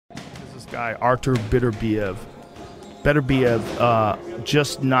guy, Artur Beterbiev. Beterbiev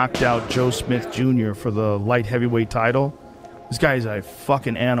just knocked out Joe Smith Jr. for the light heavyweight title. This guy is a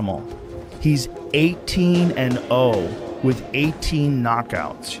fucking animal. He's 18-0 with 18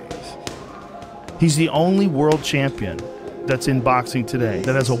 knockouts. He's the only world champion that's in boxing today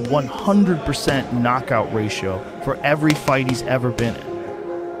that has a 100% knockout ratio for every fight he's ever been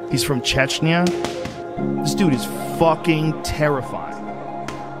in. He's from Chechnya. This dude is fucking terrifying.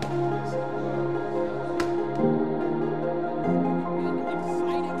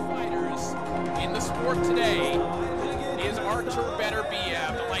 Exciting fighters in the sport today is Artur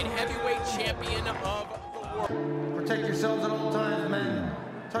Beterbiev, the light heavyweight champion of the world. Protect yourselves at all times, men.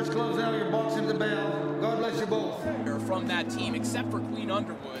 Touch gloves now, you're boxing the bell. God bless you both. From that team, except for Queen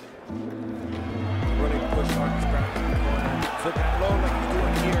Underwood. Really push Marcus Browne in the corner. Flipping it low like he's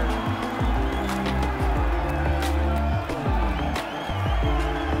doing here.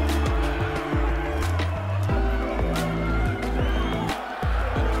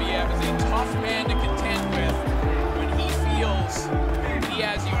 Beterbiev is a tough man to contend with when he feels he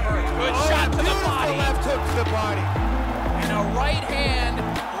has you hurt. Good shot to the body. Left hook to the body. And a right hand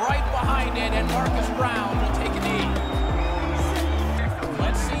right behind it, and Marcus Browne will take a knee.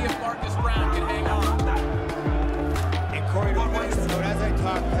 Let's see if Marcus Browne can hang on. And Corey, to point this out, as I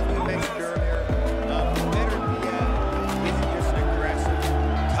talked, as we mentioned earlier, Beterbiev isn't just an aggressive,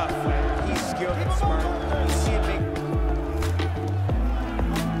 tough fighter. He's skilled and smart. You see him make.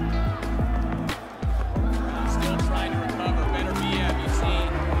 Still trying to recover. Beterbiev, you see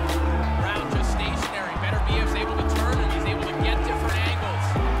Browne just stationary. Beterbiev's able to turn and he's able to get different angles.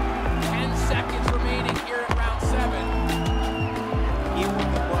 10 seconds remaining here in round 7. Even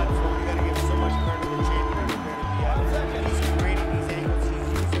with the blood flow, you gotta give so much credit to the champion of Beterbiev. He's creating these angles. He's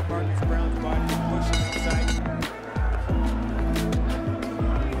using Marcus Browne's body to push him inside.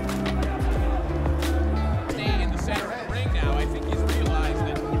 Stay in the center of the ring now. I think he's realized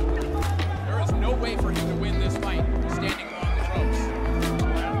that there is no way for him to win this fight standing along the ropes. I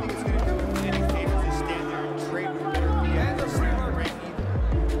don't think it's gonna do him any favors to stand there and trade with Beterbiev to bring the ring even.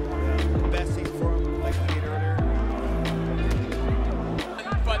 The best thing for him, like we did earlier.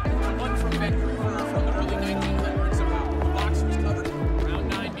 But one from Vancouver from the early 1900s about the box was covered. Round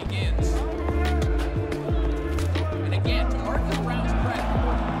 9 begins. And again, to Marcus Browne's credit,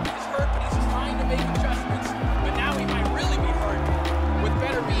 he's hurt, but he's trying to make adjustments. But now he might really be hurt with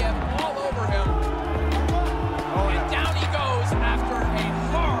Beterbiev all over him. And down he goes after a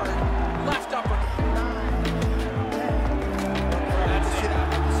hard left uppercut. That's it.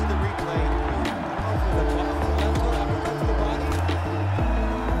 This is the replay. The left hook uppercut to the body.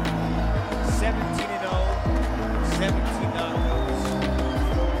 17-0, 17 knockouts.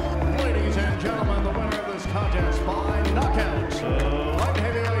 Ladies and gentlemen, the winner of this contest by knockout, light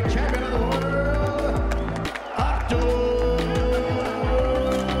heavyweight champion of the world, Artur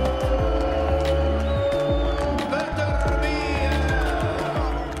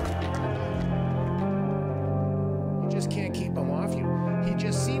Beterbiev. You just can't keep him off you. He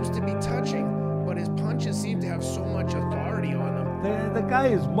just seems to be touching, but his punches seem to have so much authority on them. The guy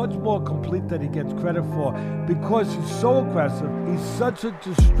is much more complete than he gets credit for because he's so aggressive. He's such a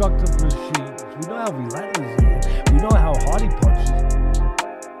destructive machine. We know how relentless he is. We know how hard he punches.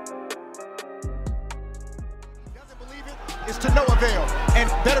 Doesn't believe it is to no avail. And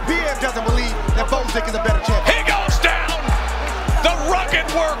Beterbiev doesn't believe that Gvozdyk is a better champion. He goes down! The rugged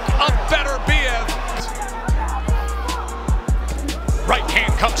work of Beterbiev. Right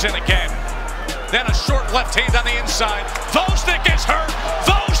hand comes in again. Then a short left hand on the inside. Gvozdyk is hurt.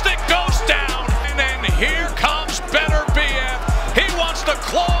 Gvozdyk goes down. And then here comes Beterbiev. He wants to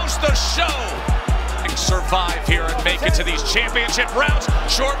close the show. Survive here and make it to these championship rounds.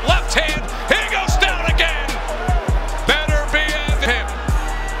 Short left hand. He goes down again. Beterbiev him.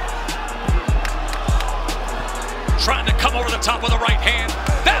 Trying to come over the top with the right hand.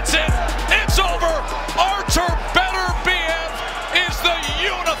 That's it. It's over. Artur Beterbiev is the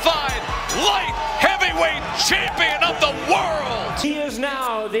unified light heavyweight champion of the world. He is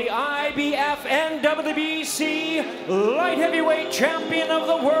now the IBF and WBC light heavyweight champion of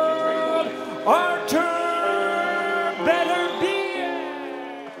the world, Artur Beterbiev.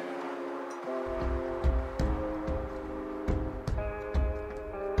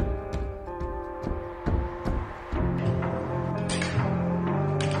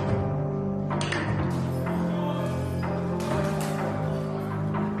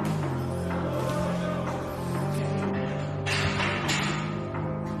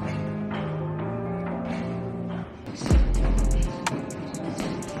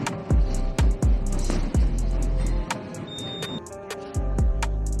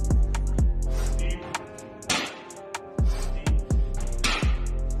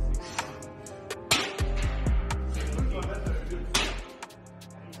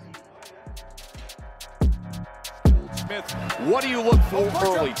 what do you look for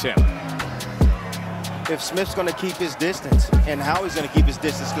early, Tim? If Smith's going to keep his distance and how he's going to keep his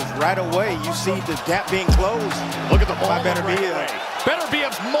distance, because right away you see the gap being closed. Look at the ball. Beterbiev.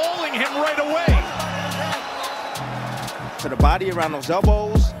 Beterbiev's mauling him right away. To the body around those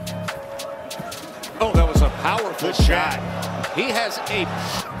elbows. Oh, that was a powerful Good shot. He has a...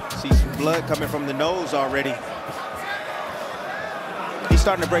 See some blood coming from the nose already. He's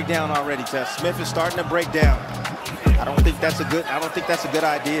starting to break down already, Tess. Smith is starting to break down. I don't think that's a good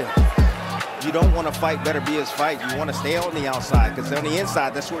idea. You don't want to fight Beterbiev's fight. You want to stay on the outside, because on the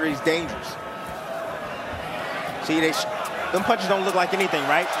inside, that's where he's dangerous. See, them punches don't look like anything,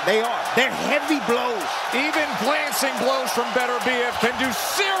 right? They are. They're heavy blows. Even glancing blows from Beterbiev can do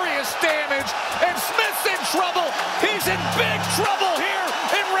serious damage, and Smith's in trouble. He's in big trouble here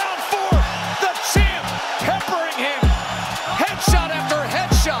in round 4. The champ peppering him. Headshot after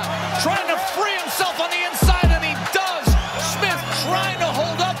headshot, trying to free himself on the inside, and he does. Smith trying to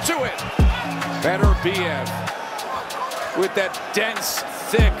hold up to it. Beterbiev with that dense,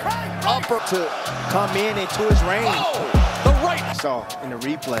 thick upper to come into his range. Oh, the right. Saw in the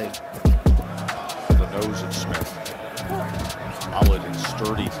replay. The nose of Smith. Solid and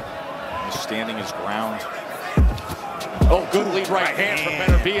sturdy. He's standing his ground. Oh, good lead right hand from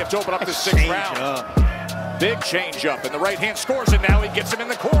Beterbiev to open up the 6th round. Big change up, and the right hand scores it now. He gets him in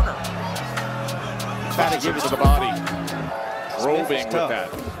the corner. Try to give it to the body. Probing with that.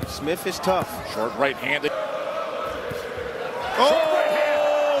 Smith is tough. Short right handed. Oh, right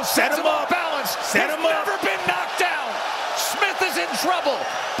hand. set him up. Balance. Set him up. Never been knocked down. Smith is in trouble.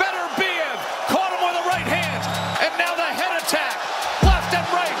 Beterbiev caught him with a right hand, and now the head attack, left and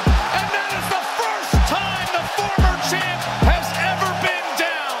right, and that is the first time the former champ has ever been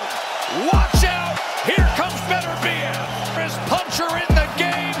down. Watch out! Here comes Beterbiev. His puncher in the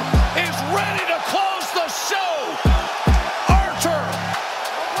game is ready to close the show. Artur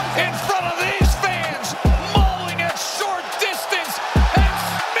in front of these fans, mauling at short distance, and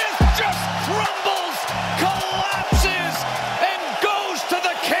Smith just crumbles, collapses, and goes to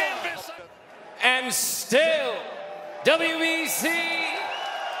the canvas. And still, WBC,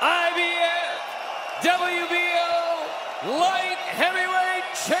 IBF, WBO, light heavyweight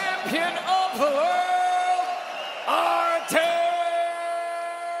champion of the world, Artur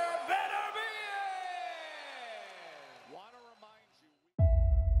Beterbiev. Want to remind you.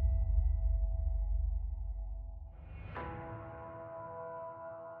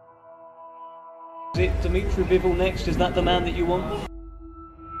 Is it Dimitri Bivol next? Is that the man that you want?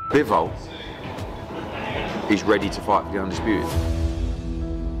 Bivol, he's ready to fight for the undisputed.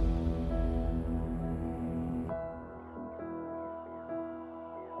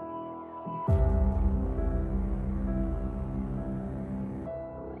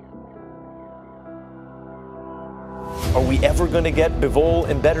 Are we ever going to get Bivol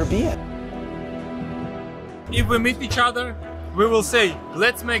and Beterbiev? If we meet each other, we will say,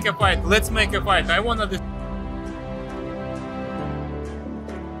 let's make a fight, let's make a fight. I want to